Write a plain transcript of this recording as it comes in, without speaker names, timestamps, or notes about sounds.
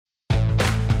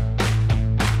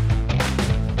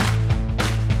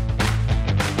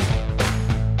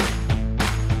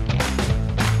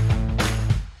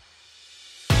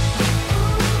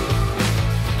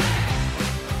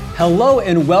Hello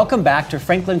and welcome back to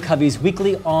Franklin Covey's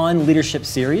weekly On Leadership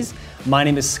series. My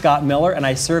name is Scott Miller and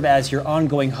I serve as your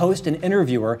ongoing host and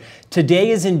interviewer. Today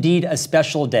is indeed a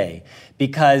special day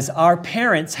because our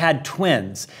parents had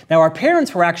twins. Now our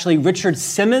parents were actually Richard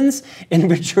Simmons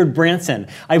and Richard Branson.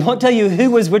 I won't tell you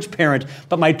who was which parent,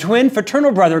 but my twin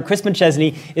fraternal brother, Chris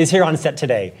McChesney, is here on set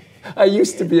today. I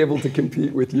used to be able to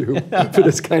compete with you for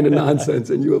this kind of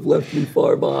nonsense, and you have left me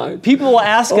far behind. People will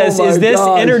ask us, is this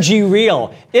energy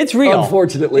real? It's real.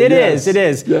 Unfortunately, it is.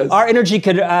 Yes. Our energy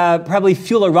could probably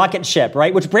fuel a rocket ship,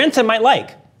 right? Which Branson might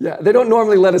like. Yeah, they don't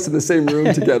normally let us in the same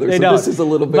room together, so don't. This is a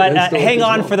little bit But hang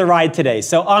on for the ride today.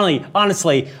 So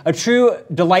honestly, a true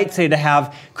delight today to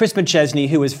have Chris McChesney,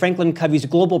 who is Franklin Covey's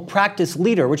global practice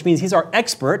leader, which means he's our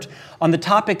expert on the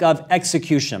topic of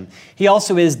execution. He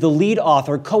also is the lead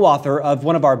author, co-author of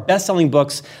one of our best-selling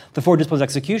books, The Four Disciplines of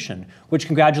Execution, which,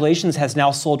 congratulations, has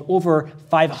now sold over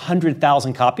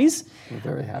 500,000 copies. We're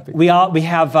very happy. We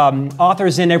have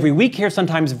authors in every week here,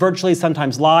 sometimes virtually,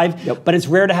 sometimes live, but it's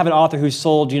rare to have an author who's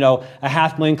sold,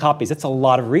 500,000 copies. That's a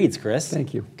lot of reads, Chris.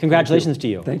 Thank you. Congratulations to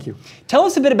you. Thank you. Tell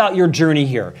us a bit about your journey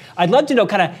here. I'd love to know,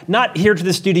 kind of not here to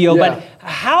the studio, but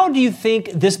how do you think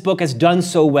this book has done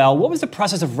so well? What was the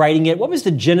process of writing it? What was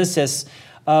the genesis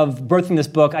of birthing this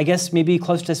book, I guess maybe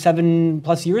close to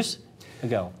 7+ years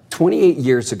ago? 28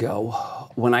 years ago,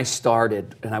 when I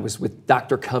started, and I was with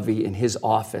Dr. Covey in his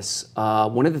office,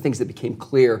 one of the things that became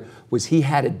clear was he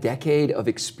had a decade of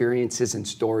experiences and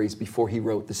stories before he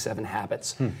wrote The 7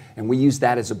 Habits. And we used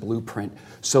that as a blueprint.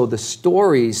 So the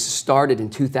stories started in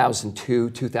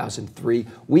 2002, 2003.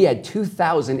 We had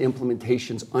 2,000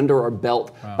 implementations under our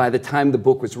belt by the time the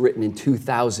book was written in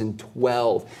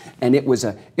 2012. And it was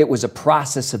a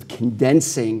process of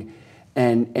condensing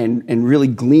and really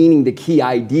gleaning the key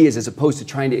ideas as opposed to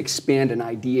trying to expand an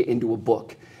idea into a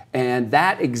book. And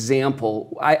that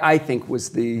example, I think, was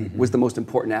the most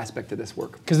important aspect of this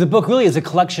work. Because the book really is a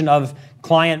collection of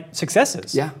client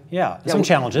successes. Yeah. Some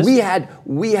challenges. We had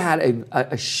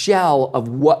a shell of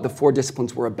what the 4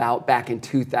 disciplines were about back in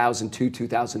 2002,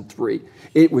 2003.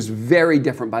 It was very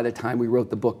different by the time we wrote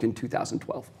the book in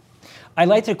 2012. I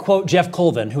like to quote Jeff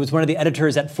Colvin, who was one of the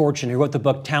editors at Fortune, who wrote the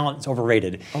book Talent's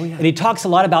Overrated. Oh, yeah. And he talks a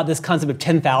lot about this concept of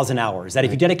 10,000 hours, that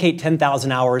if you dedicate 10,000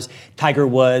 hours, Tiger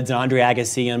Woods and Andre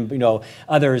Agassi and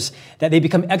others, that they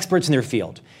become experts in their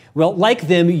field. Well, like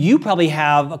them, you probably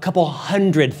have a couple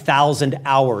 100,000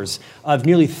 hours of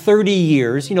nearly 30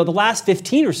 years, the last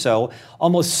 15 or so,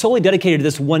 almost solely dedicated to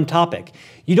this one topic.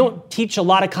 You don't teach a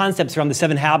lot of concepts around the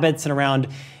 7 habits and around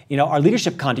our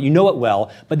leadership content. You know it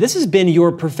well, but this has been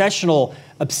your professional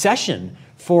obsession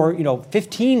for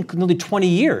 15, nearly 20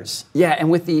 years. Yeah,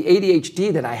 and with the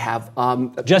ADHD that I have,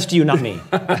 just you, not me.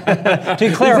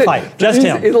 To clarify, just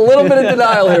him. It's a little bit of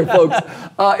denial here, folks.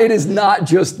 It is not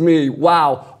just me.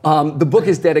 Wow. The book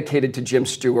is dedicated to Jim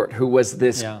Stewart, who was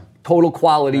this total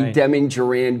quality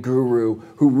Deming-Duran guru,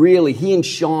 who really, he and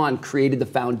Sean created the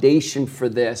foundation for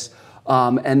this.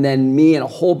 And then me and a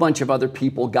whole bunch of other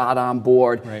people got on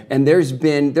board. And there's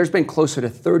been closer to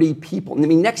 30 people. I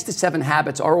mean, next to 7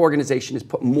 Habits, our organization has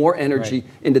put more energy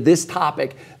into this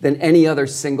topic than any other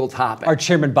single topic. Our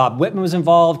chairman, Bob Whitman, was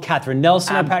involved. Catherine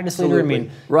Nelson, our practice leader.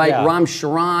 Ram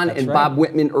Charan and Bob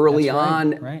Whitman early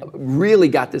on really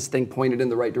got this thing pointed in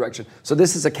the right direction. So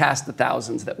this is a cast of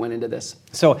thousands that went into this.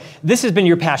 So this has been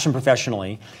your passion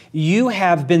professionally. You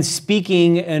have been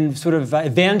speaking and sort of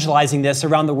evangelizing this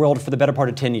around the world for the better part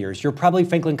of 10 years. You're probably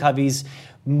Franklin Covey's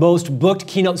most booked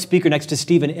keynote speaker next to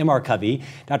Stephen M. R. Covey,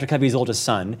 Dr. Covey's oldest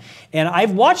son. And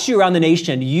I've watched you around the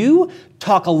nation. You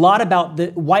talk a lot about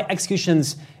why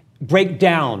executions break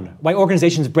down, why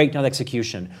organizations break down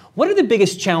execution. What are the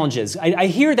biggest challenges? I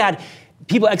hear that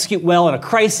people execute well in a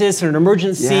crisis or an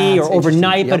emergency or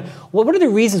overnight, but what are the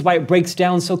reasons why it breaks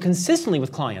down so consistently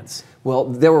with clients? Well,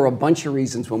 there were a bunch of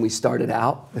reasons when we started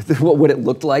out. What it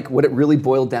looked like, what it really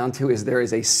boiled down to is there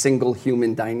is a single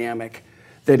human dynamic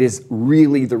that is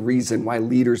really the reason why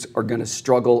leaders are going to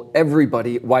struggle.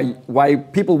 Everybody, why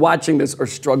people watching this are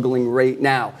struggling right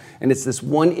now. And it's this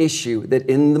one issue that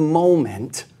in the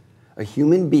moment, a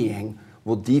human being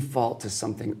will default to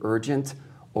something urgent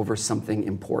over something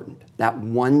important. That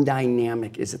one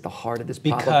dynamic is at the heart of this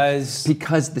problem.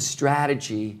 Because the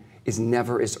strategy is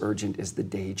never as urgent as the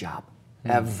day job,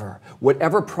 ever.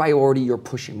 Whatever priority you're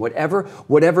pushing,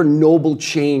 whatever noble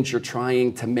change you're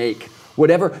trying to make,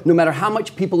 no matter how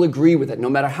much people agree with it, no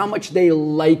matter how much they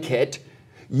like it,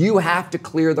 you have to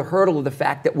clear the hurdle of the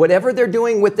fact that whatever they're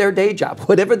doing with their day job,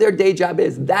 whatever their day job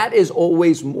is, that is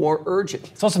always more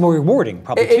urgent. It's also more rewarding,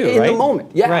 probably, too, in the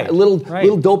moment. Yeah, right. a little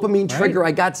dopamine trigger.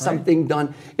 I got something right.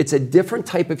 done. It's a different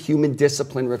type of human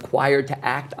discipline required to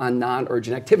act on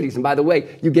non-urgent activities. And by the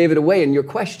way, you gave it away in your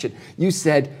question. You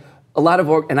said,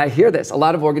 and I hear this, a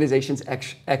lot of organizations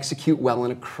execute well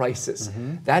in a crisis.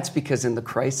 That's because in the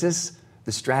crisis,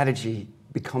 the strategy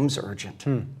becomes urgent.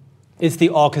 It's the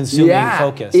all-consuming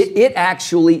focus. It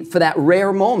actually, for that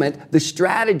rare moment, the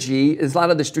strategy, a lot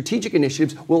of the strategic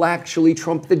initiatives will actually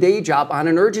trump the day job on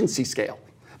an urgency scale.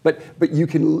 But you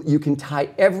can tie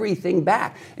everything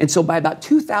back. And so by about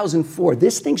 2004,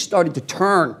 this thing started to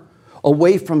turn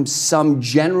away from some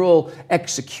general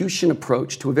execution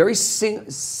approach to a very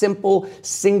simple,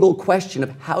 single question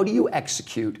of how do you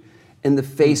execute in the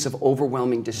face of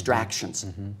overwhelming distractions?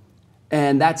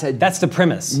 And that's the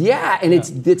premise. Yeah, and it's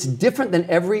different than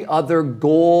every other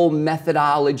goal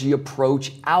methodology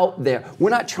approach out there.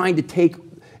 We're not trying to take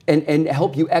and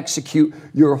help you execute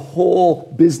your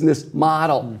whole business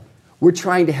model. We're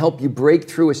trying to help you break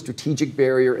through a strategic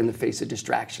barrier in the face of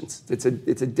distractions. It's a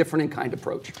different kind of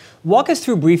approach. Walk us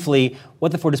through briefly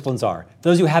what the 4 disciplines are.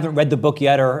 Those who haven't read the book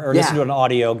yet or listened to it on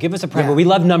audio, give us a primer. We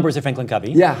love numbers at Franklin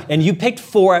Covey. Yeah. And you picked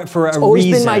 4 for a reason. It's always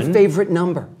been my favorite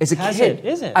number. As a kid,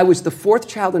 is it? I was the 4th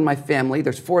child in my family.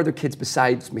 There's 4 other kids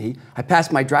besides me. I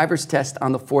passed my driver's test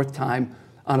on the 4th time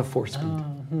on a 4-speed.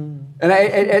 And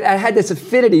I had this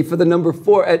affinity for the number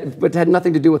 4, but it had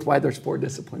nothing to do with why there's 4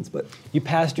 disciplines. But you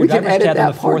passed your driver's test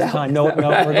on the 4th time. No, we're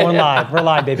going live. We're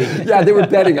live, baby. Yeah, they were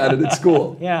betting on it at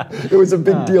school. Yeah. It was a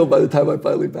big deal by the time I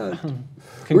finally passed.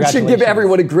 We should give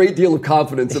everyone a great deal of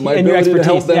confidence in my ability to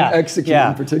help them execute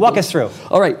in particular. Walk us through.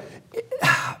 All right.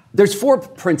 There's 4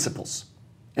 principles.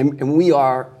 And we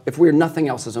are, if we're nothing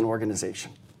else as an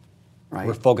organization, right?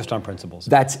 We're focused on principles.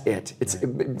 That's it.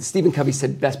 Stephen Covey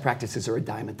said best practices are a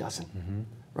dime a dozen,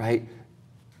 right?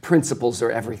 Principles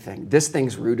are everything. This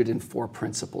thing's rooted in 4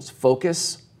 principles: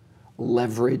 focus,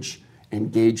 leverage,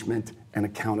 engagement, and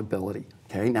accountability.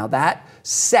 Okay, now that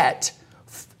set,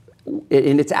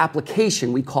 in its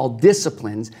application, we call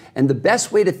disciplines, and the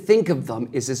best way to think of them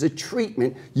is as a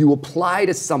treatment you apply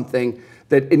to something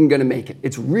that isn't going to make it.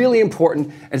 It's really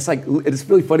important, and it's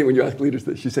really funny when you ask leaders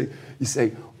this. You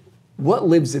say, what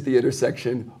lives at the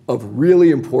intersection of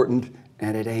really important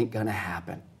and it ain't gonna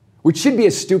happen? Which should be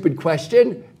a stupid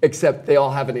question, except they all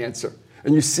have an answer.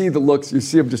 And you see the looks, you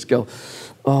see them just go,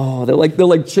 oh, they're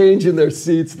like changing their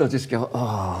seats. They'll just go,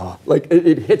 oh, like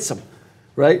it hits them,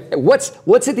 right?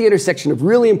 What's at the intersection of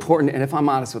really important, and if I'm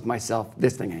honest with myself,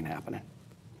 this thing ain't happening.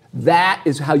 That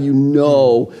is how you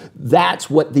know that's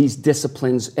what these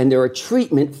disciplines, and they're a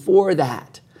treatment for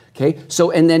that. Okay,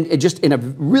 so and then just in a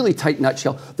really tight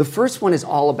nutshell, the first one is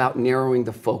all about narrowing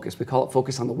the focus. We call it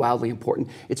focus on the wildly important.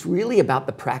 It's really about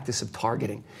the practice of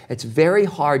targeting. It's very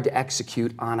hard to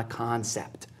execute on a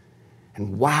concept.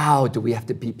 And wow, do we have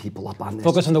to beat people up on this.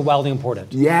 Focus on the wildly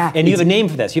important. Yeah. And you have a name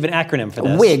for this. You have an acronym for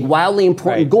this. WIG, wildly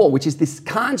important goal, which is this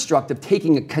construct of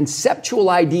taking a conceptual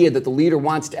idea that the leader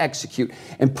wants to execute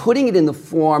and putting it in the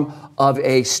form of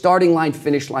a starting line,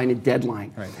 finish line, and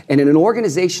deadline. Right. And in an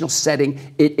organizational setting,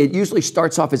 it usually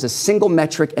starts off as a single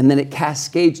metric and then it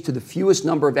cascades to the fewest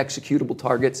number of executable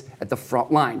targets at the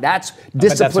front line. That's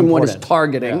discipline 1 is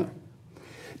targeting. Yeah.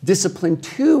 Discipline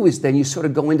 2 is then you sort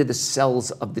of go into the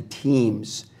cells of the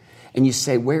teams and you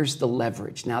say, where's the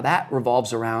leverage? Now that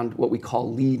revolves around what we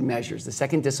call lead measures. The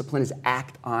second discipline is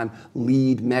act on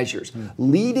lead measures.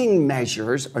 Leading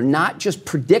measures are not just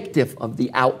predictive of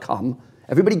the outcome.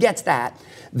 Everybody gets that.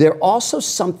 They're also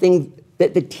something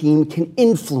that the team can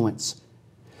influence.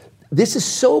 This is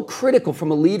so critical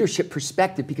from a leadership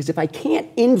perspective because if I can't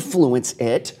influence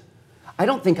it, I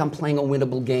don't think I'm playing a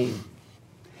winnable game.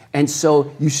 And so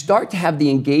you start to have the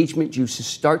engagement juices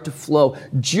start to flow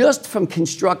just from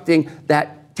constructing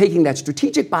that, taking that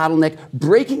strategic bottleneck,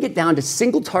 breaking it down to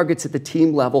single targets at the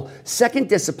team level. Second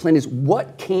discipline is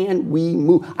what can we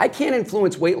move? I can't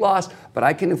influence weight loss, but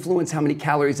I can influence how many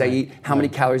calories I eat, how many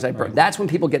calories I burn. That's when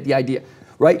people get the idea,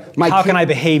 right? How can I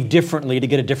behave differently to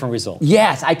get a different result?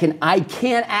 Yes, I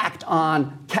can't act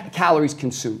on calories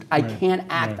consumed. I can't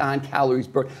act on calories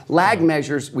burned. Lag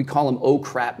measures, we call them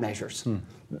oh-crap measures.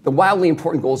 The wildly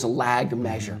important goal is a lag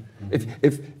measure.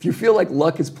 If you feel like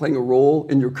luck is playing a role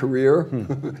in your career,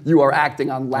 you are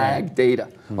acting on lag data.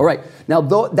 All right, now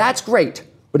that's great,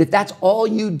 but if that's all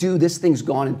you do, this thing's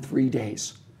gone in 3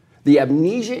 days. The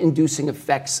amnesia-inducing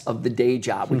effects of the day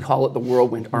job, we call it the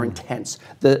whirlwind, are intense.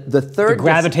 The third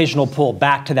gravitational pull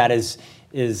back to that is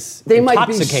They might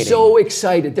be intoxicating. so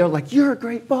excited. They're like, you're a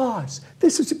great boss.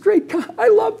 This is a great guy. I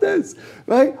love this,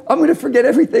 right? I'm going to forget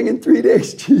everything in 3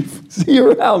 days, Chief. See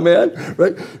you around, man,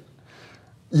 right?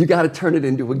 You got to turn it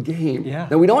into a game. Yeah.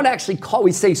 Now, we don't actually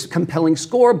we say compelling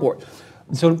scoreboard.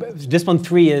 So discipline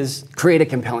 3 is? Create a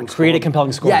compelling scoreboard. Create a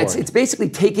compelling scoreboard. Yeah, it's basically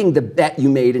taking the bet you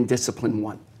made in discipline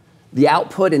 1, the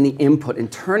output and the input,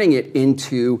 and turning it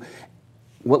into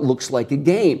what looks like a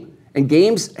game. And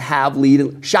games have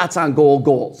lead, shots on goal,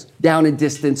 goals, down and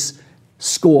distance,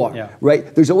 score,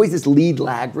 right? There's always this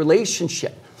lead-lag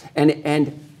relationship.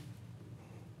 And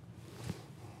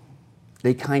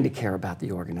they kind of care about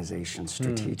the organization's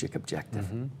strategic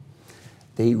objective.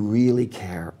 They really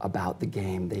care about the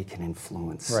game they can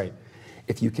influence. Right.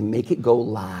 If you can make it go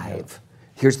live,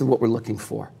 here's what we're looking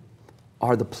for.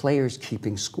 Are the players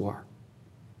keeping score?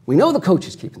 We know the coach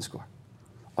is keeping score.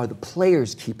 Are the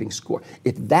players keeping score?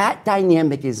 If that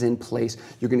dynamic is in place,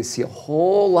 you're going to see a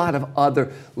whole lot of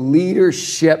other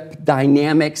leadership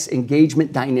dynamics,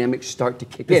 engagement dynamics start to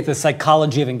kick in. It's the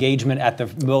psychology of engagement at the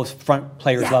most front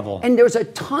players level. And there's a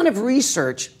ton of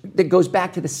research that goes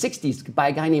back to the 60s by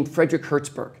a guy named Frederick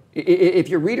Hertzberg. If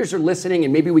your readers are listening,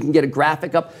 and maybe we can get a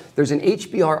graphic up, there's an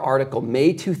HBR article,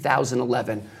 May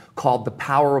 2011, called The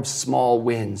Power of Small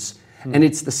Wins. And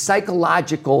it's the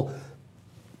psychological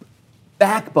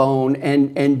backbone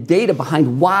and data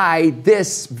behind why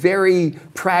this very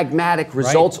pragmatic,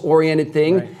 results-oriented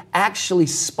thing actually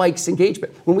spikes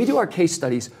engagement. When we do our case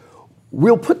studies,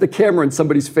 we'll put the camera in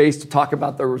somebody's face to talk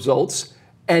about their results,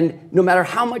 and no matter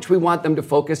how much we want them to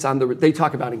focus on they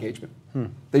talk about engagement.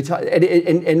 They talk,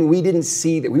 and we didn't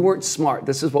see that. We weren't smart.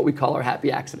 This is what we call our happy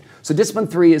accident. So discipline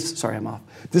 3 is, sorry, I'm off.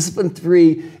 Discipline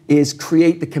 3 is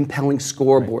create the compelling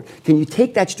scoreboard. Can you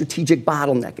take that strategic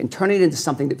bottleneck and turn it into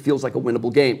something that feels like a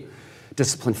winnable game?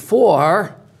 Discipline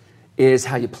 4 is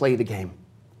how you play the game.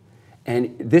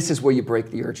 And this is where you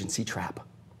break the urgency trap.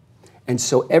 And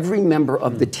so every member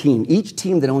of the team, each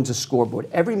team that owns a scoreboard,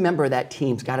 every member of that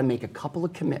team's got to make a couple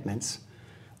of commitments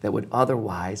that would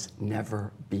otherwise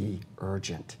never be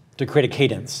urgent. To create a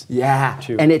cadence. Yeah,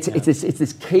 and it's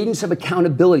this cadence of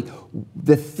accountability.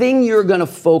 The thing you're going to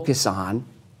focus on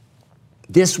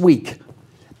this week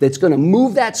that's going to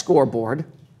move that scoreboard,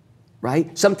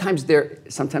 right? Sometimes they're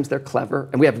clever,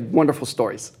 and we have wonderful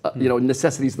stories.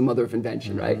 Necessity is the mother of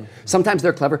invention, right? Sometimes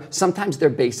they're clever, sometimes they're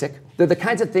basic. They're the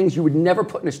kinds of things you would never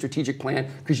put in a strategic plan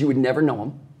because you would never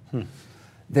know them.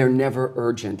 They're never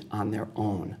urgent on their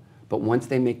own. But once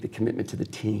they make the commitment to the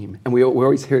team, and we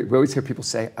always hear people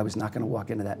say, I was not going to walk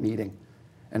into that meeting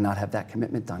and not have that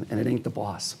commitment done, and it ain't the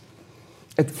boss.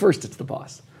 At first, it's the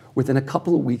boss. Within a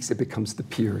couple of weeks, it becomes the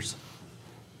peers.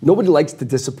 Nobody likes to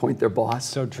disappoint their boss.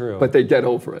 So true. But they get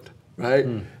over it, right?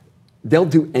 They'll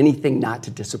do anything not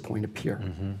to disappoint a peer.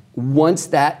 Once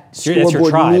that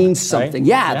scoreboard means something,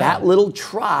 right? That little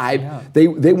tribe,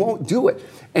 they won't do it.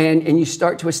 And you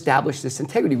start to establish this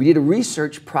integrity. We did a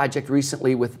research project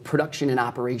recently with production and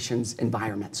operations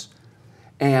environments.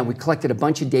 And we collected a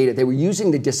bunch of data. They were using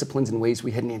the disciplines in ways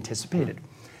we hadn't anticipated.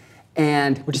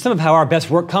 Which is some of how our best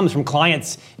work comes from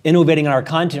clients innovating on our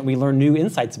content. We learn new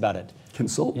insights about it.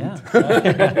 Consultant.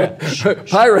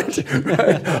 Pirate.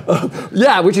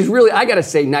 Which is really, I got to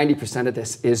say, 90% of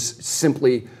this is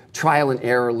simply trial and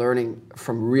error learning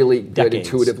from really good,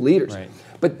 intuitive leaders. Right.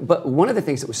 But one of the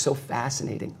things that was so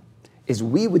fascinating is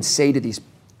we would say to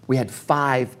we had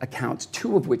 5 accounts,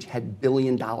 2 of which had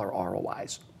billion-dollar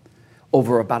ROIs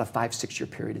over about a 5-6 year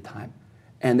period of time.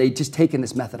 And they'd just taken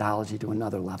this methodology to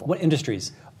another level. What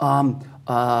industries? It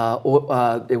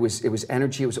was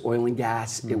energy, it was oil and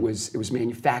gas, it was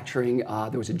manufacturing.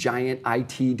 There was a giant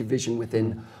IT division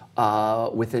within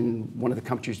one of the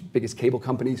country's biggest cable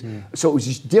companies. So it was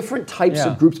just different types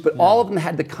of groups, but all of them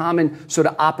had the common sort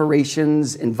of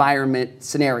operations, environment,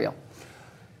 scenario.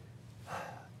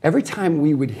 Every time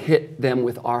we would hit them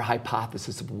with our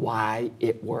hypothesis of why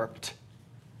it worked,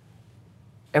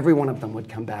 every one of them would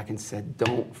come back and said,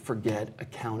 don't forget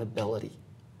accountability.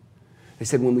 They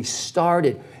said, when we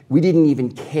started, we didn't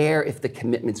even care if the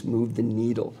commitments moved the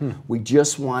needle. We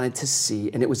just wanted to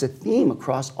see, and it was a theme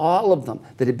across all of them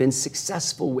that had been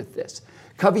successful with this.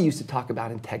 Covey used to talk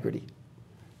about integrity,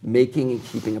 making and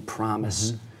keeping a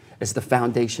promise as the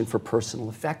foundation for personal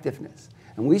effectiveness.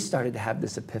 And we started to have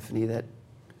this epiphany that,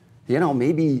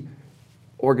 maybe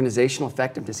organizational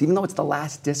effectiveness, even though it's the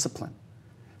last discipline,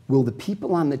 will the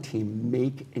people on the team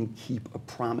make and keep a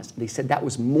promise? They said that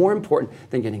was more important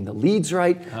than getting the leads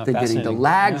right, than getting the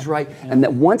lags right, and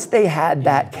that once they had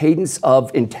that cadence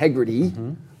of integrity,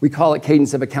 we call it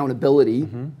cadence of accountability,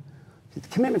 The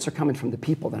commitments are coming from the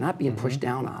people. They're not being pushed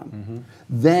down on.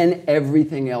 Then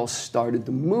everything else started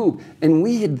to move.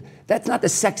 And that's not the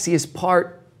sexiest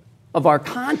part of our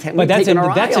content. But that's a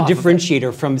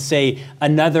differentiator from, say,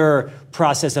 another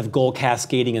process of goal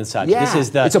cascading and such. Yeah, this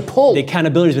is it's a pull. The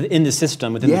accountability within the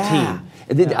system, within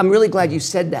the team. I'm really glad you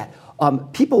said that.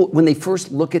 People, when they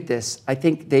first look at this, I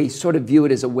think they sort of view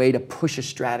it as a way to push a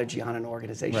strategy on an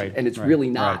organization, and it's really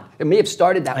not. It may have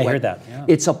started that way. I heard that. Yeah.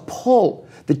 It's a pull.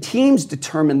 The teams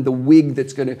determine the wig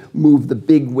that's going to move the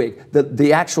big wig.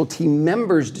 The actual team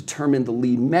members determine the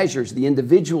lead measures. The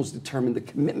individuals determine the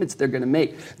commitments they're going to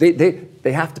make.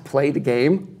 They have to play the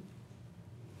game,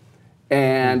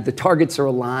 and the targets are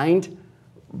aligned,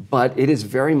 but it is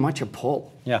very much a pull.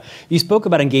 Yeah, you spoke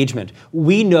about engagement.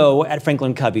 We know at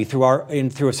Franklin Covey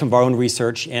through some of our own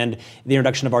research and the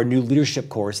introduction of our new leadership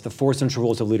course, the 4 Central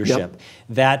Rules of Leadership,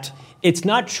 that it's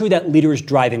not true that leaders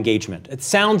drive engagement. It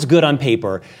sounds good on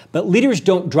paper, but leaders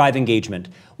don't drive engagement.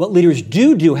 What leaders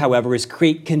do, however, is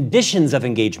create conditions of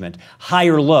engagement, high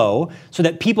or low, so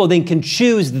that people then can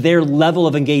choose their level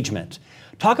of engagement.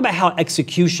 Talk about how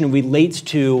execution relates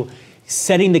to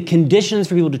setting the conditions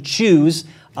for people to choose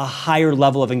a higher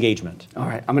level of engagement. All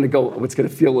right, I'm going to go what's going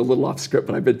to feel a little off script,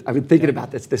 but I've been thinking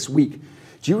about this week.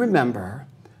 Do you remember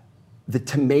the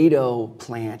tomato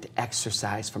plant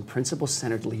exercise from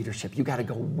principle-centered leadership? You got to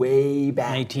go way back.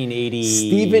 1980.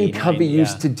 Stephen Covey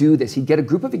used to do this. He'd get a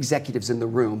group of executives in the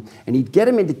room, and he'd get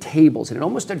them into tables, and it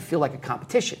almost started to feel like a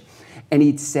competition. And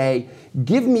he'd say,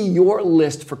 give me your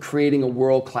list for creating a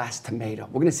world-class tomato.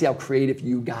 We're going to see how creative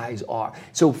you guys are.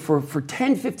 So for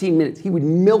 10, 15 minutes, he would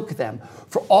milk them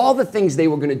for all the things they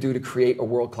were going to do to create a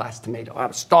world-class tomato.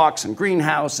 Stalks and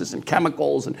greenhouses and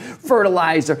chemicals and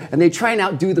fertilizer. And they'd try and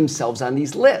outdo themselves on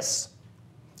these lists.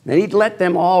 And he'd let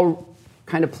them all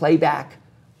kind of play back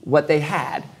what they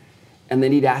had. And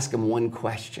then he'd ask them one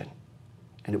question.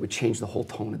 And it would change the whole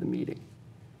tone of the meeting.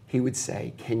 He would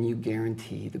say, can you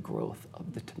guarantee the growth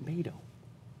of the tomato?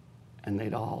 And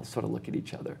they'd all sort of look at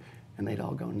each other, and they'd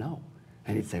all go, no.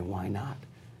 And he'd say, why not?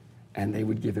 And they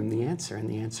would give him the answer, and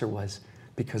the answer was,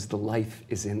 because the life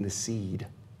is in the seed.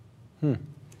 And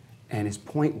his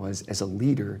point was, as a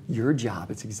leader, your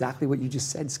job, it's exactly what you just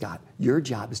said, Scott, your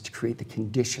job is to create the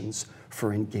conditions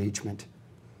for engagement.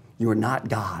 You are not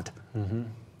God,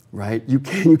 right? You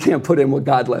can't put in what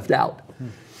God left out.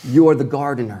 You're the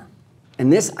gardener.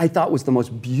 And this, I thought, was the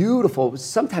most beautiful,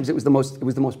 sometimes it was the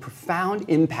most profound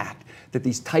impact that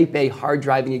these type A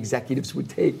hard-driving executives would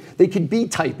take. They could be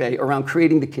type A around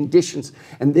creating the conditions.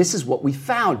 And this is what we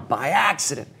found by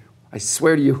accident. I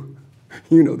swear to you,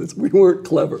 you know this, we weren't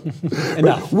clever.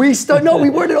 Enough. No,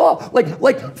 we weren't at all.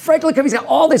 Like Franklin Covey's got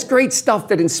all this great stuff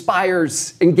that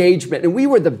inspires engagement. And we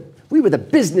were the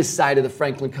business side of the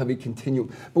Franklin Covey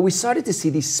continuum. But we started to see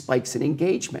these spikes in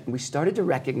engagement. And we started to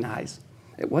recognize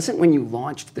it wasn't when you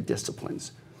launched the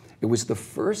disciplines. It was the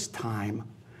first time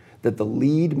that the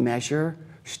lead measure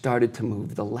started to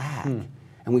move the lag.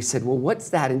 And we said, well, what's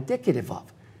that indicative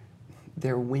of?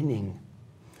 They're winning.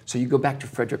 So you go back to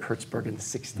Frederick Hertzberg in the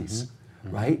 60s,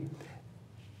 right?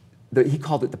 He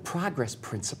called it the progress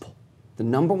principle. The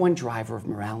number one driver of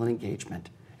morale and engagement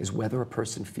is whether a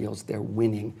person feels they're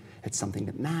winning at something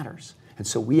that matters. And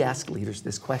so we ask leaders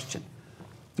this question.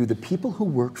 Do the people who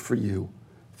work for you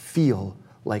feel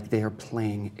like they are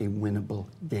playing a winnable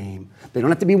game? They don't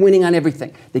have to be winning on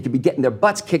everything. They could be getting their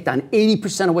butts kicked on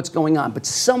 80% of what's going on, but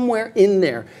somewhere in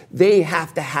there, they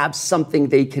have to have something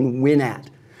they can win at.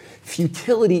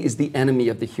 Futility is the enemy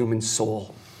of the human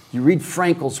soul. You read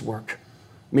Frankl's work,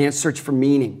 Man's Search for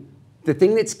Meaning. The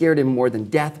thing that scared him more than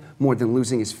death, more than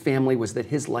losing his family, was that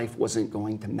his life wasn't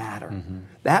going to matter.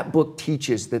 That book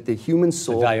teaches that the human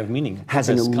soul the value of meaning, has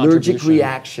an allergic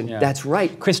reaction. Yeah. That's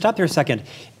right. Chris, stop there a second.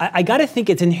 I got to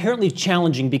think it's inherently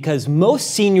challenging because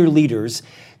most senior leaders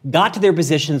got to their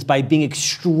positions by being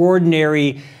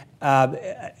extraordinary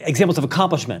examples of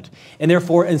accomplishment. And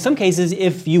therefore, in some cases,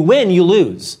 if you win, you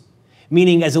lose.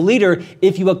 Meaning, as a leader,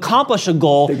 if you accomplish a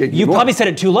goal, you probably set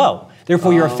it too low.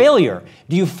 Therefore, you're a failure.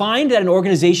 Do you find that in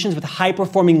organizations with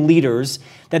high-performing leaders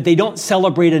that they don't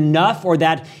celebrate enough, or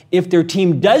that if their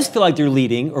team does feel like they're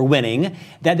leading or winning,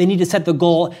 that they need to set the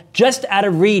goal just out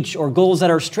of reach, or goals that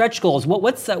are stretch goals?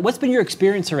 What's been your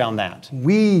experience around that?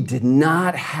 We did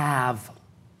not have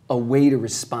a way to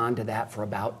respond to that for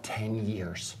about 10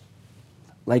 years.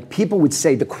 Like, people would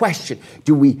say, the question,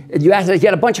 you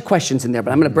had a bunch of questions in there,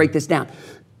 but I'm going to break this down.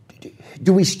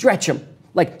 Do we stretch them?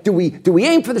 Like, do we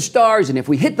aim for the stars, and if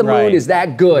we hit the moon, is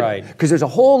that good? Because there's a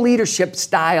whole leadership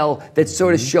style that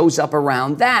sort of shows up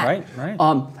around that.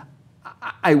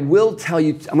 I will tell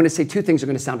you, I'm going to say two things that are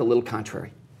going to sound a little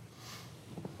contrary.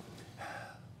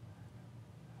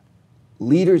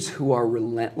 leaders who are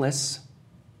relentless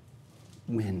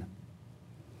win.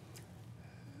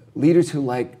 Leaders who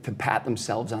like to pat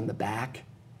themselves on the back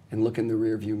and look in the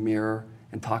rearview mirror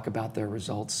and talk about their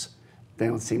results, they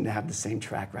don't seem to have the same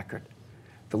track record.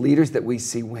 The leaders that we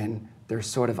see win, they're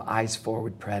sort of eyes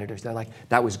forward predators. They're like,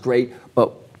 that was great,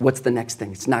 but what's the next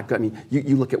thing? It's not good. I mean,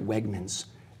 you look at Wegmans.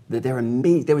 They're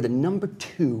amazing. They were the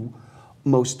 #2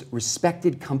 most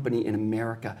respected company in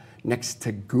America, next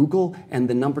to Google and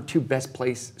the #2 best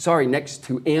place, next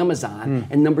to Amazon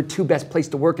and #2 best place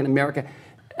to work in America,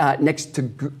 next to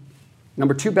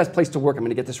 #2 best place to work, I'm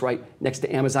gonna get this right, next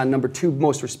to Amazon, #2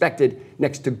 most respected,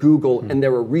 next to Google, and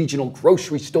they're a regional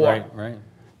grocery store. Right.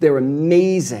 They're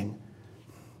amazing.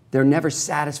 They're never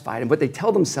satisfied. And what they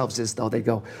tell themselves is, though,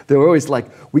 they're always like,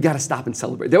 we got to stop and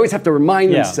celebrate. They always have to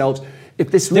remind themselves, if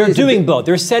this really they're doing both.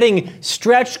 They're setting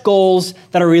stretch goals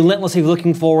that are relentlessly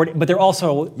looking forward, but they're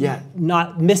also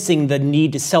not missing the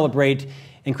need to celebrate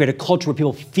and create a culture where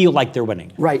people feel like they're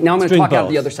winning. Right. Now I'm going to talk out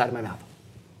the other side of my mouth.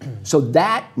 So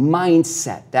that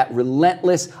mindset, that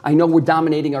relentless, I know we're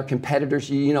dominating our competitors.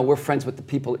 You know, we're friends with the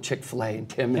people at Chick-fil-A and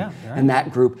Tim and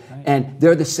that group, and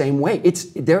they're the same way.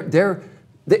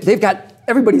 They've got,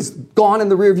 everybody's gone in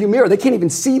the rearview mirror. They can't even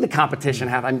see the competition.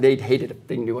 They'd hate it if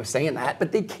they knew us saying that,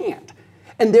 but they can't.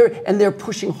 And they're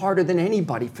pushing harder than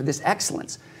anybody for this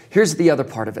excellence. Here's the other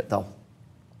part of it, though.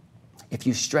 If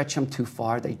you stretch them too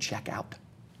far, they check out.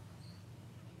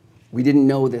 We didn't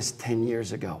know this 10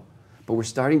 years ago, but we're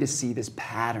starting to see this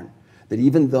pattern that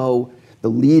even though the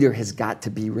leader has got to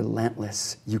be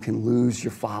relentless, you can lose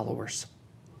your followers.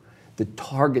 The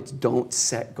targets don't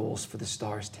set goals for the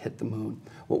stars to hit the moon.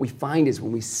 What we find is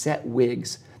when we set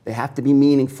WIGs, they have to be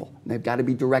meaningful. They've got to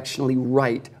be directionally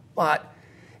right. But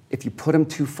if you put them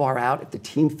too far out, if the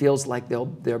team feels like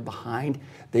they're behind,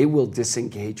 they will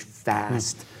disengage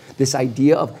fast. This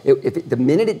idea of, the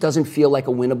minute it doesn't feel like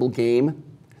a winnable game,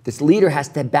 this leader has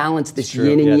to balance this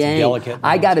yin and yang. Delicate.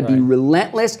 I got to be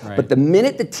relentless, but the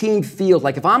minute the team feels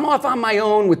like if I'm off on my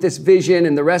own with this vision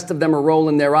and the rest of them are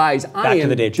rolling their eyes, I am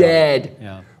dead.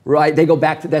 Yeah. Right? They go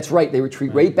back to, that's right, they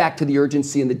retreat right back to the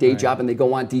urgency and the day job and they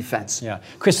go on defense. Yeah.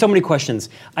 Chris, so many questions.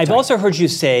 I've also heard you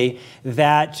say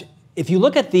that if you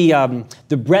look at the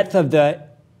breadth of the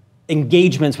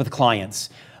engagements with clients,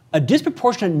 a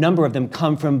disproportionate number of them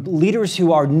come from leaders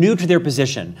who are new to their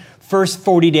position. First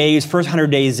 40 days, first 100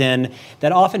 days in,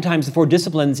 that oftentimes the 4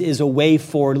 disciplines is a way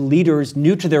for leaders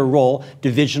new to their role,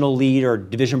 divisional lead or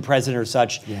division president or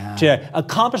such, to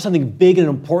accomplish something big and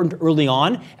important early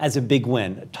on as a big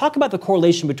win. Talk about the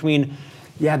correlation between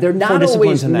they're not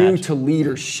always new to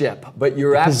leadership, but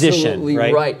you're absolutely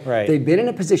right. They've been in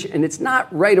a position, and it's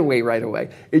not right away.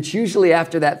 It's usually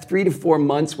after that 3 to 4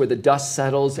 months where the dust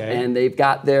settles and they've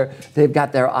got their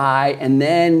eye, and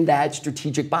then that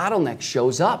strategic bottleneck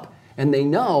shows up, and they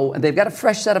know, and they've got a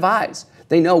fresh set of eyes.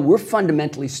 They know we're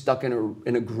fundamentally stuck in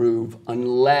a groove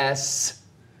unless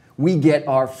we get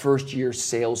our first-year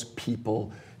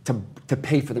salespeople to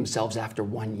pay for themselves after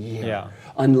 1 year.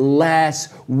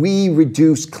 Unless we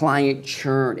reduce client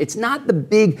churn. It's not the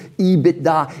big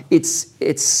EBITDA,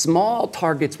 it's small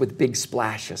targets with big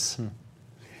splashes.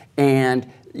 And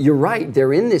you're right,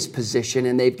 they're in this position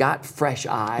and they've got fresh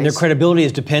eyes. And their credibility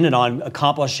is dependent on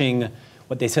accomplishing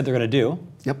what they said they're going to do.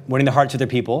 Winning the hearts of their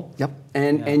people.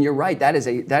 And you're right, that is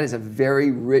a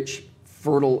very rich,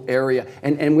 fertile area.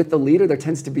 And with the leader, there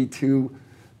tends to be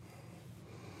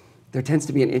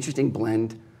an interesting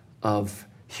blend of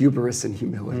hubris and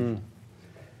humility.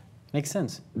 Makes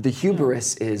sense. The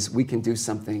hubris is we can do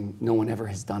something no one ever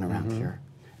has done around here.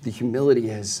 The humility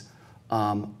is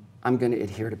I'm going to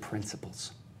adhere to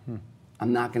principles.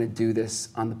 I'm not going to do this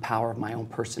on the power of my own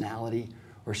personality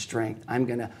or strength.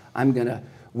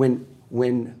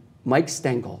 When Mike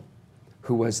Stengel,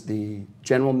 who was the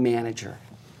general manager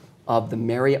of the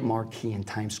Marriott Marquis in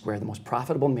Times Square, the most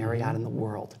profitable Marriott in the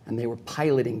world, and they were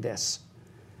piloting this.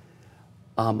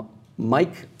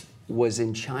 Mike was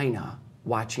in China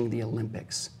watching the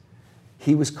Olympics.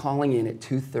 He was calling in at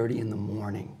 2:30 in the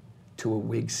morning to a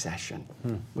WIG session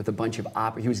with a bunch of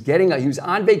he was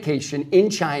on vacation in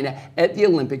China at the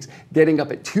Olympics, getting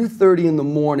up at 2:30 in the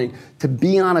morning to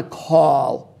be on a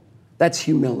call. That's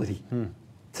humility.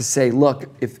 To say, look,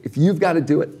 if you've got to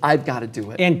do it, I've got to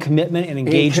do it. And commitment and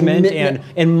engagement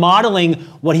and modeling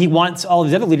what he wants all of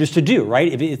his other leaders to do,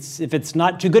 right? If it's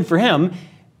not too good for him,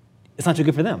 it's not too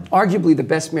good for them. Arguably the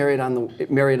best Marriott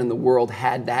in the world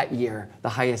had that year the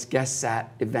highest guest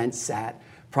sat, event sat,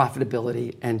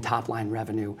 profitability and top-line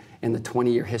revenue in the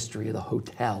 20-year history of the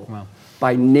hotel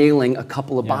by nailing a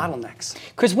couple of bottlenecks.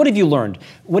 Chris, what have you learned?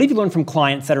 What have you learned from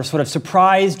clients that are sort of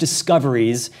surprise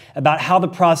discoveries about how the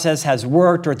process has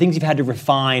worked or things you've had to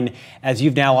refine as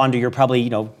you've now onto your probably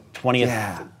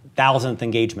 20th, 1000th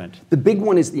engagement? The big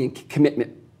one is the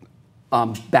commitment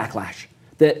backlash.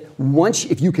 That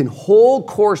if you can hold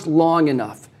course long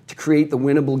enough to create the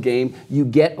winnable game, you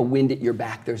get a wind at your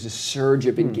back. There's a surge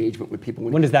of engagement with people.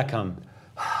 When does that come?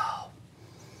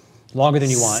 Longer than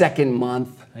you want? Second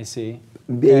month. I see.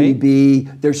 Maybe.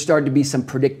 There's starting to be some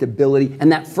predictability.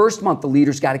 And that first month, the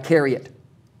leader's got to carry it.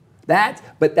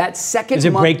 But that second month... Does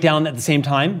it break down at the same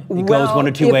time? It goes one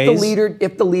or two ways?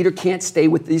 If the leader can't stay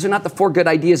with... These are not the 4 good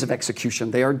ideas of execution.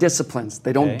 They are disciplines.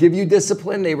 They don't give you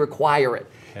discipline, they require it.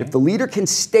 Okay. If the leader can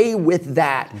stay with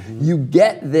that, you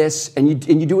get this, and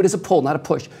you do it as a pull, not a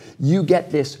push. You get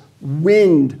this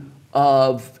wind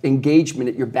of engagement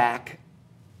at your back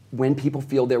when people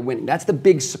feel they're winning. That's the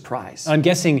big surprise. I'm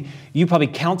guessing you probably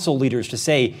counsel leaders to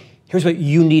say, here's what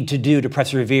you need to do to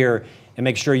persevere and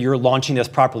make sure you're launching this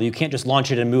properly. You can't just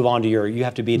launch it and move on to you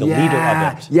have to be the leader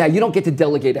of it. Yeah, you don't get to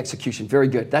delegate execution. Very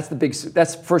good.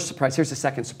 That's first surprise. Here's the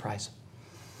second surprise.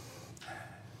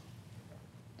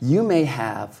 You may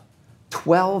have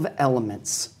 12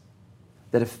 elements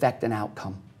that affect an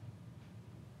outcome.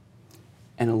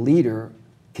 And a leader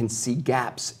can see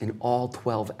gaps in all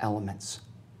 12 elements.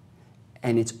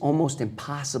 And it's almost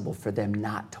impossible for them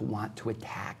not to want to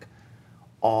attack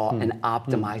and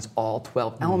optimize all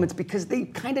 12 elements because they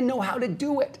kind of know how to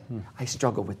do it. I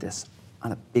struggle with this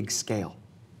on a big scale.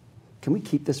 Can we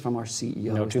keep this from our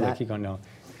CEO? No, too late. Keep going. No.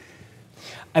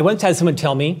 I once had someone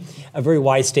tell me a very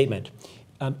wise statement.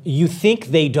 You think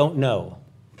they don't know.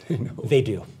 They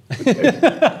do. So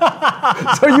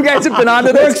you guys have been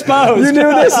onto this? We're exposed. You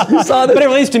knew this? You saw this? But it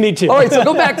relates to me too. All right, so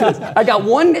go back to this. I got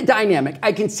one dynamic.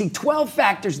 I can see 12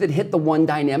 factors that hit the one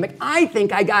dynamic. I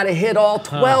think I got to hit all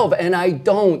 12, and I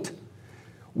don't.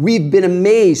 We've been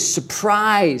amazed,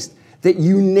 surprised that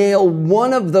you nail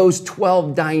one of those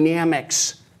 12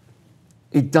 dynamics.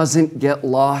 It doesn't get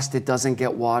lost. It doesn't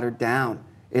get watered down.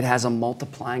 It has a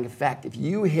multiplying effect. If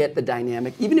you hit the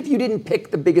dynamic, even if you didn't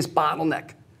pick the biggest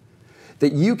bottleneck,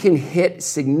 that you can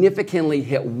significantly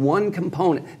hit one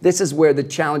component. This is where the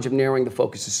challenge of narrowing the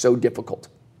focus is so difficult.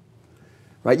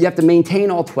 Right? You have to maintain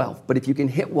all 12, but if you can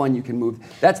hit one, you can move.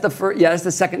 That's the first. Yeah, that's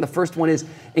the second. The first one is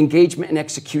engagement and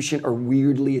execution are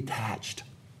weirdly attached.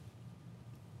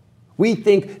 We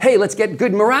think, hey, let's get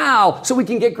good morale so we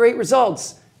can get great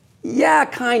results. Yeah,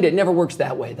 kind of. It never works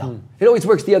that way, though. It always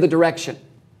works the other direction.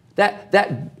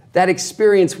 That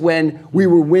experience when we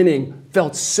were winning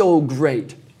felt so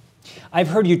great. I've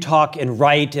heard you talk and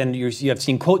write, and you have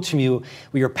seen quotes from you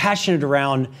where you're passionate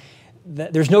around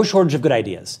that there's no shortage of good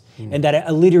ideas, and that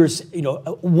a leader's,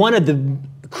 one of the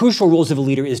crucial rules of a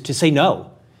leader is to say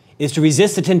no, is to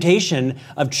resist the temptation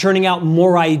of churning out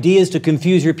more ideas to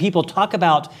confuse your people. Talk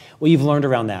about what you've learned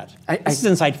around that. This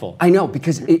is insightful. I know,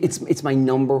 because it's my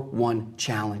number one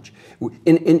challenge.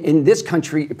 In this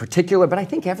country in particular, but I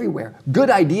think everywhere, good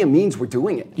idea means we're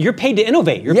doing it. You're paid to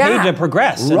innovate. You're paid to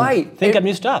progress and think up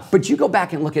new stuff. But you go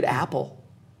back and look at Apple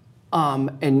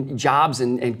and Jobs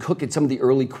and Cook at some of the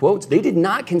early quotes. They did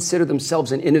not consider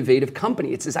themselves an innovative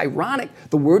company. It's ironic.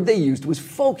 The word they used was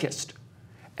focused.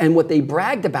 And what they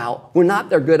bragged about were not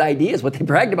their good ideas. What they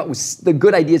bragged about was the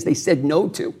good ideas they said no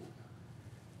to.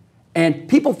 And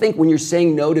people think when you're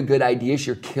saying no to good ideas,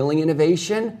 you're killing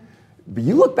innovation. But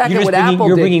you look back at what Apple did.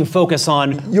 You're bringing focus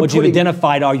on what you've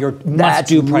identified are your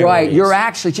must-do priorities. Right. You're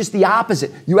actually just the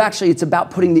opposite. It's about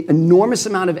putting the enormous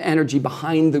amount of energy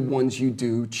behind the ones you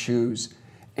do choose.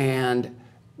 And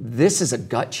this is a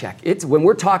gut check. When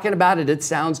we're talking about it, it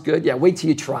sounds good. Yeah, wait till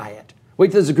you try it. Wait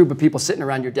till there's a group of people sitting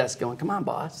around your desk going, come on,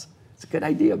 boss. It's a good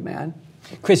idea, man.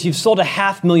 Chris, you've sold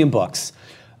 500,000 books.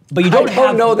 But you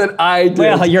don't know that I did.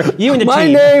 Well, you and the My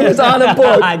team. name is on a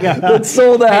book that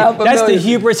sold 500,000. That's the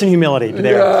hubris and humility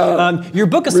there. Yeah. Your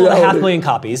book has sold 500,000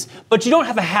 copies, but you don't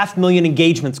have 500,000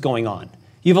 engagements going on.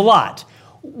 You have a lot.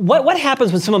 What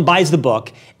happens when someone buys the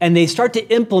book and they start to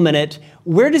implement it?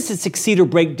 Where does it succeed or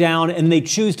break down, and they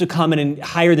choose to come in and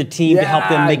hire the team to help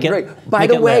them make it? By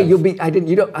the way, I don't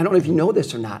know if you know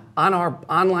this or not. On our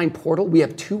online portal, we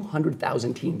have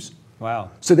 200,000 teams.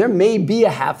 Wow. So there may be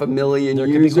 500,000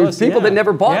 users, people that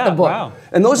never bought the book. Wow.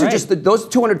 And those are just those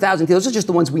 200,000, those are just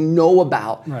the ones we know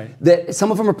about. Right. That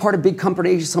some of them are part of big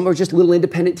companies, some are just little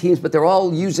independent teams, but they're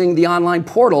all using the online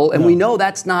portal, and we know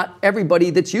that's not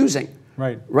everybody that's using.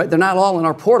 Right. They're not all in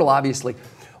our portal, obviously.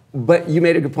 But you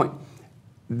made a good point.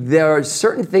 There are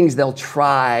certain things they'll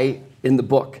try in the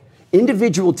book.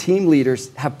 individual team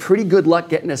leaders have pretty good luck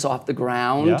getting us off the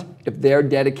ground if they're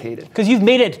dedicated. Because you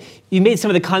made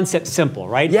some of the concepts simple,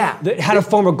 right? Yeah. How to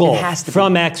form a goal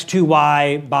from be. X to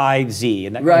Y by Z,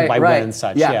 and, and by when and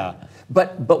such. Yeah.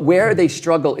 But where they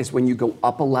struggle is when you go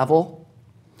up a level,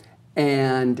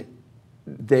 and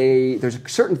there's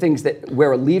certain things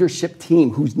where a leadership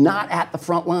team who's not at the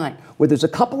front line, where there's a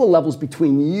couple of levels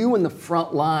between you and the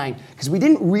front line, because we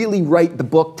didn't really write the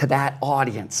book to that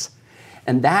audience.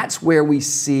 And that's where we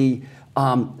see,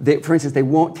 for instance, they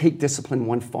won't take discipline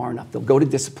 1 far enough. They'll go to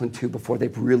discipline 2 before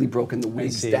they've really broken the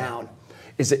wigs down,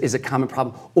 is a common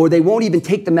problem. Or they won't even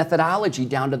take the methodology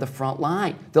down to the front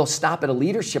line. They'll stop at a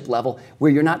leadership level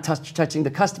where you're not touching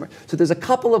the customer. So there's a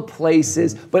couple of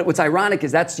places, but what's ironic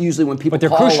is that's usually when people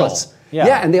call us.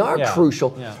 Yeah, and they are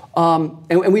crucial. Yeah.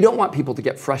 And we don't want people to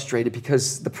get frustrated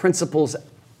because the principles,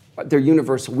 they're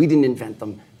universal. We didn't invent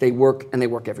them. They work, and they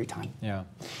work every time. Yeah.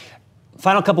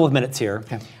 Final couple of minutes here.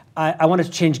 Okay. I want to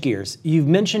change gears. You've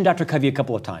mentioned Dr. Covey a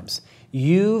couple of times.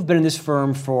 You've been in this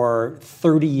firm for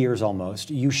 30 years almost.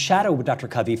 You shadowed Dr.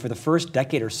 Covey for the first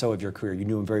decade or so of your career. You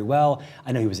knew him very well.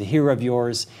 I know he was a hero of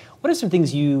yours. What are some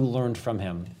things you learned from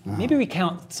him? Maybe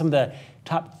recount some of the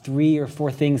top 3 or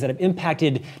 4 things that have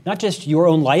impacted not just your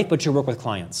own life, but your work with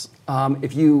clients.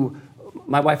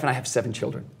 My wife and I have 7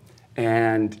 children.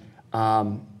 And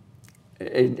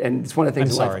it's one of the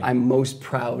things in life I'm most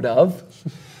proud of.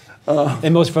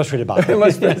 And most frustrated about.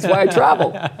 That's why I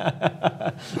travel.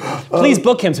 Please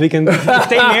book him so we can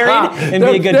stay married and be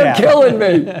a good dad. They're killing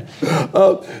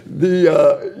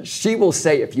me. She will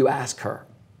say, if you ask her,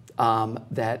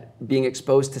 that being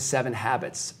exposed to 7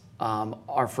 habits,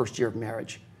 our first year of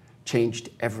marriage, changed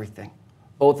everything.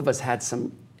 Both of us had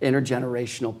some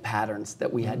intergenerational patterns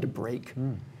that we had to break.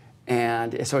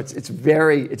 And so it's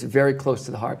very close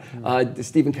to the heart.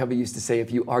 Stephen Covey used to say,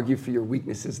 if you argue for your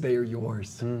weaknesses, they are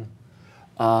yours.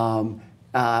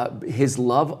 His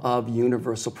love of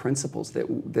universal principles,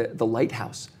 the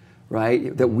lighthouse,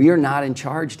 right? That we are not in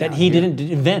charge. That he didn't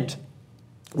invent.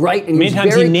 Right, and many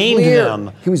times he named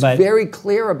them. He was very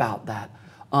clear about that.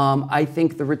 I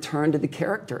think the return to the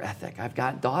character ethic. I've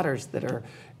got daughters that are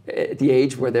at the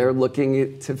age where they're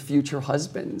looking to future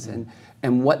husbands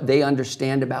and what they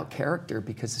understand about character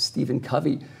because of Stephen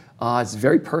Covey. It's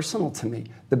very personal to me.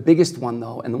 The biggest one,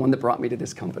 though, and the one that brought me to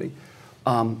this company,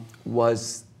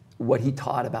 was what he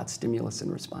taught about stimulus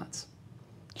and response.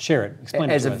 Share it. Explain it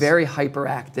to us. As a very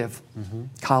hyperactive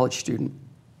college student,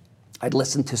 I'd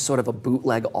listened to sort of a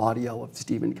bootleg audio of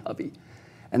Stephen Covey.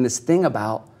 And this thing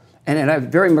about, and I have a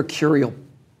very mercurial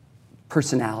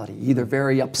personality, either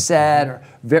very upset or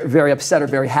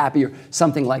very happy or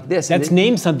something like this. That's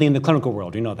named something in the clinical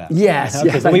world, you know that. Yes,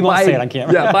 okay, yes. But we won't say it on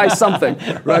camera. Yeah, by something,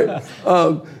 right?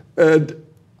 And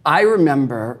I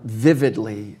remember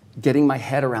vividly getting my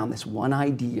head around this one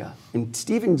idea. And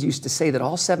Stevens used to say that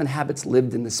all 7 habits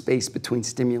lived in the space between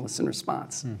stimulus and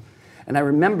response. And I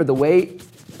remember the way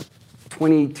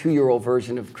 22-year-old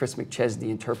version of Chris McChesney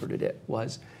interpreted it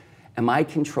was, am I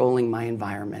controlling my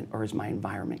environment or is my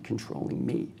environment controlling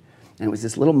me? And it was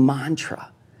this little mantra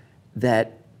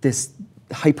that this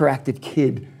hyperactive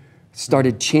kid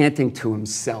started chanting to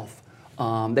himself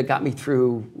that got me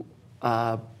through,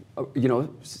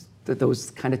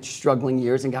 those kind of struggling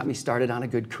years and got me started on a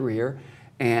good career.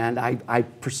 And I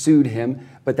pursued him,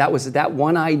 but that was that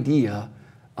one idea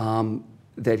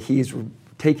that he's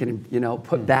taken and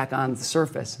put back on the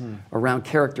surface around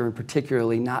character and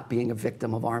particularly not being a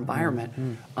victim of our environment.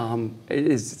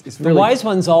 It's really, the wise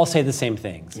ones all say the same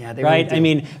things, yeah, they right? really do. I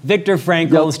mean, Viktor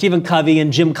Frankl and Stephen Covey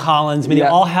and Jim Collins, I mean, they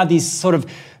all have these sort of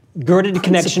girded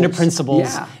connection to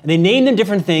principles. Yeah. And they name them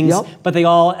different things, but they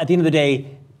all, at the end of the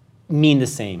day, mean the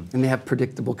same. And they have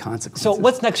predictable consequences. So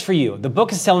what's next for you? The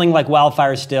book is selling like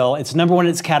wildfire still. It's #1 in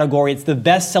its category. It's the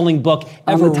best-selling book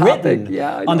ever written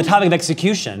on the topic of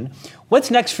execution.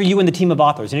 What's next for you and the team of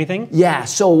authors? Anything? Yeah,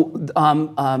 so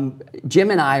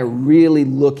Jim and I are really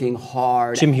looking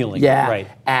hard Jim Huling, right.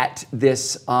 at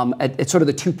this, at sort of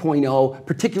the 2.0,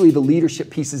 particularly the leadership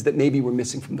pieces that maybe were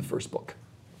missing from the first book.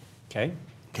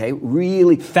 Okay,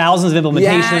 really. Thousands of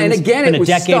implementations. Yeah, and again, been it was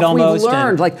a decade stuff almost. We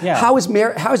learned. How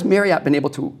has Marriott been able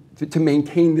to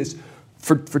maintain this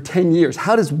for 10 years?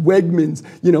 How does Wegmans,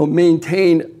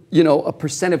 maintain, a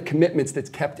percent of commitments that's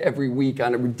kept every week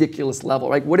on a ridiculous level?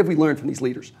 Right? What have we learned from these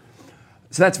leaders?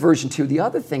 So that's version 2. The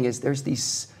other thing is there's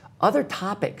these other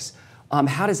topics.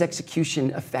 How does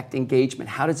execution affect engagement?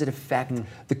 How does it affect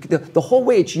the whole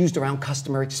way it's used around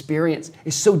customer experience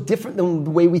is so different than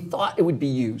the way we thought it would be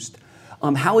used.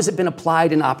 How has it been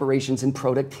applied in operations and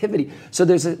productivity? So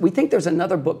we think there's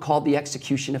another book called The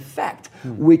Execution Effect,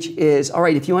 which is, all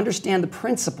right, if you understand the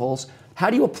principles, how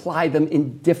do you apply them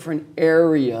in different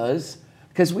areas?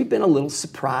 Because we've been a little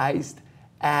surprised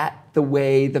at the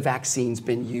way the vaccine's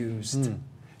been used.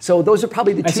 So those are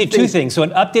probably the two things. So an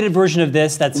updated version of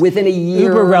this that's within a year,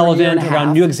 uber relevant year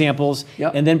around new examples,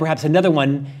 Yep. and then perhaps another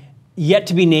one yet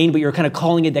to be named, but you're kind of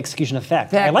calling it the execution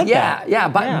effect. I like that. Yeah,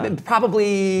 but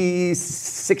probably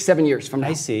 6-7 years from now.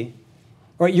 I see.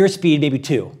 Or at your speed, maybe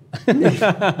 2.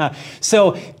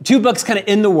 So 2 books kind of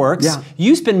in the works. Yeah.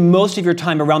 You spend most of your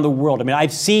time around the world. I mean,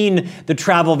 I've seen the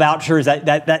travel vouchers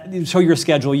that show your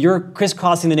schedule. You're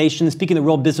crisscrossing the nation, speaking at the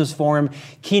World Business Forum,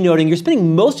 keynoting. You're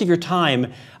spending most of your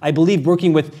time, I believe,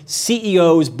 working with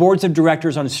CEOs, boards of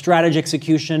directors on strategy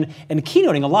execution, and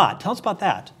keynoting a lot. Tell us about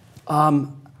that.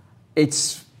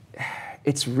 It's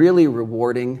really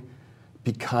rewarding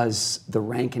because the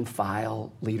rank and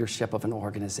file leadership of an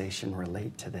organization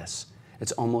relate to this.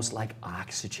 It's almost like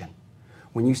oxygen.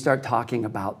 When you start talking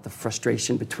about the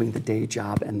frustration between the day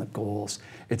job and the goals,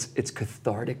 it's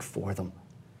cathartic for them.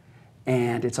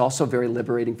 And it's also very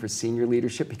liberating for senior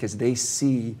leadership because they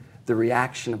see the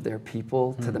reaction of their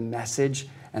people to the message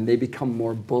and they become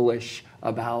more bullish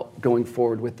about going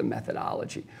forward with the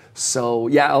methodology. So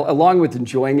yeah, along with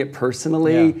enjoying it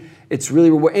personally, it's really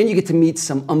rewarding. And you get to meet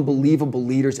some unbelievable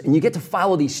leaders and you get to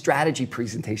follow these strategy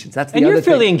presentations. That's the other thing. And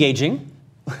you're fairly engaging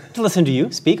to listen to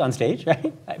you speak on stage,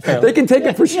 right? Fairly. They can take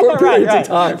it for short periods of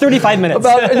time. 35 minutes.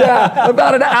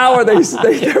 About an hour,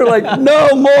 they're like,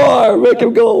 no more, make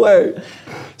them go away.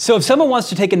 So if someone wants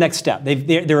to take a next step,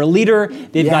 they're a leader,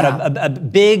 they've got a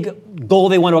big goal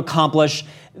they want to accomplish,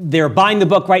 they're buying the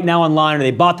book right now online, or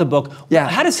they bought the book.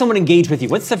 How does someone engage with you?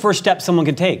 What's the first step someone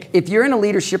can take? If you're in a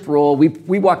leadership role,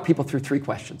 we walk people through 3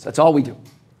 questions. That's all we do.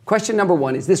 Question number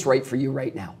 1, is this right for you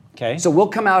right now? Okay. So we'll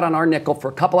come out on our nickel for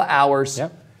a couple of hours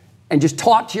and just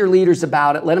talk to your leaders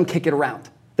about it, let them kick it around.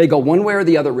 They go one way or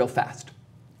the other real fast.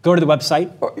 Go to the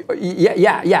website?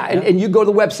 And you go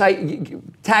to the website, you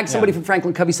tag somebody from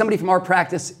Franklin Covey, somebody from our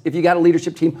practice. If you got a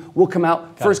leadership team, we'll come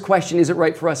out. First question, is it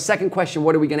right for us? Second question,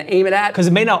 what are we going to aim it at? Because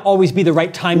it may not always be the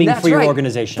right timing for your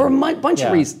organization. For a bunch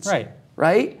of reasons.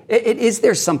 Right. Is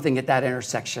there something at that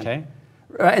intersection? Okay.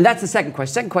 And that's the second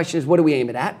question. Second question is, what do we aim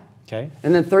it at? Okay.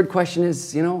 And then third question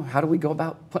is, how do we go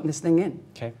about putting this thing in?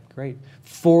 Okay, great.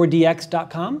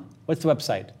 4dx.com? What's the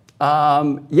website?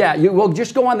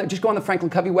 Just go on the Franklin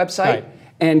Covey website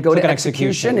and go to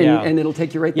execution and it'll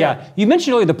take you right there. Yeah, you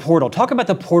mentioned earlier the portal. Talk about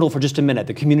the portal for just a minute,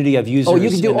 the community of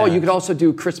users. You could also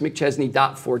do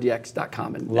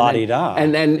chrismcchesney.4dx.com and La-di-da.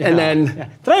 And then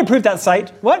Did I approve that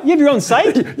site? What? You have your own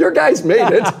site? Your guys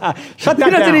made it. Shut that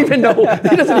down. He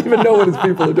doesn't even know what his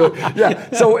people are doing.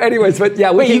 Yeah. So anyways, but yeah.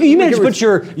 You managed to put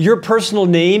your personal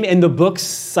name and the book's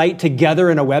site together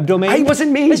in a web domain? It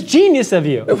wasn't me. That's genius of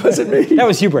you. It wasn't me. That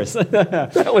was hubris.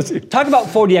 That was you. Talk about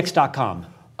 4dx.com.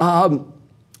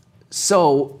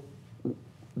 So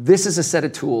this is a set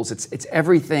of tools. It's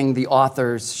everything the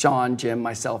authors, Sean, Jim,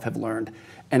 myself, have learned.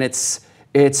 And it's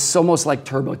almost like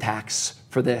TurboTax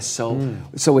for this.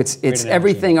 So it's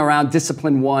everything around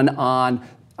Discipline 1 on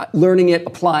learning it,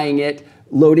 applying it,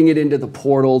 loading it into the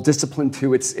portal. Discipline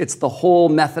 2, it's the whole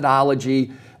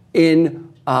methodology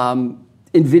in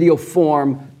video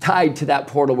form tied to that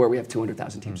portal where we have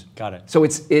 200,000 teams. Got it. So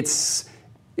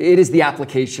it is the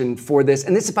application for this.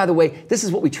 And this is, by the way, this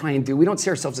is what we try and do. We don't see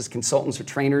ourselves as consultants or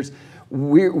trainers.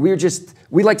 We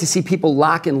like to see people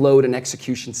lock and load an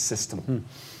execution system.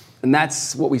 And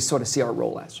that's what we sort of see our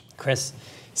role as. Chris,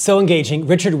 so engaging.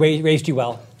 Richard raised you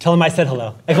well. Tell him I said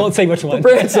hello. I won't say which one.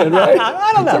 Branson, right?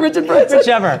 I don't know. Richard Branson?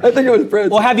 Whichever. I think it was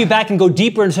Branson. We'll have you back and go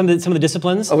deeper into some of the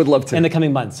disciplines. I would love to. In the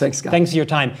coming months. Thanks, Scott. Thanks for your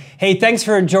time. Hey, thanks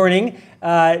for joining.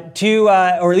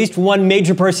 Or at least one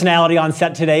major personality on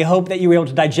set today. Hope that you were able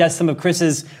to digest some of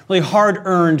Chris's really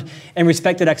hard-earned and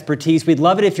respected expertise. We'd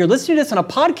love it if you're listening to this on a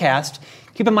podcast.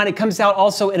 Keep in mind it comes out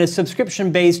also in a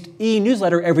subscription-based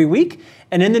e-newsletter every week.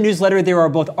 And in the newsletter, there are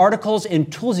both articles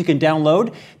and tools you can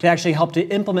download to actually help to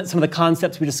implement some of the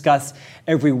concepts we discuss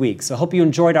every week. So I hope you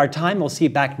enjoyed our time. We'll see you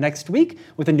back next week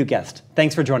with a new guest.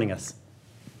 Thanks for joining us.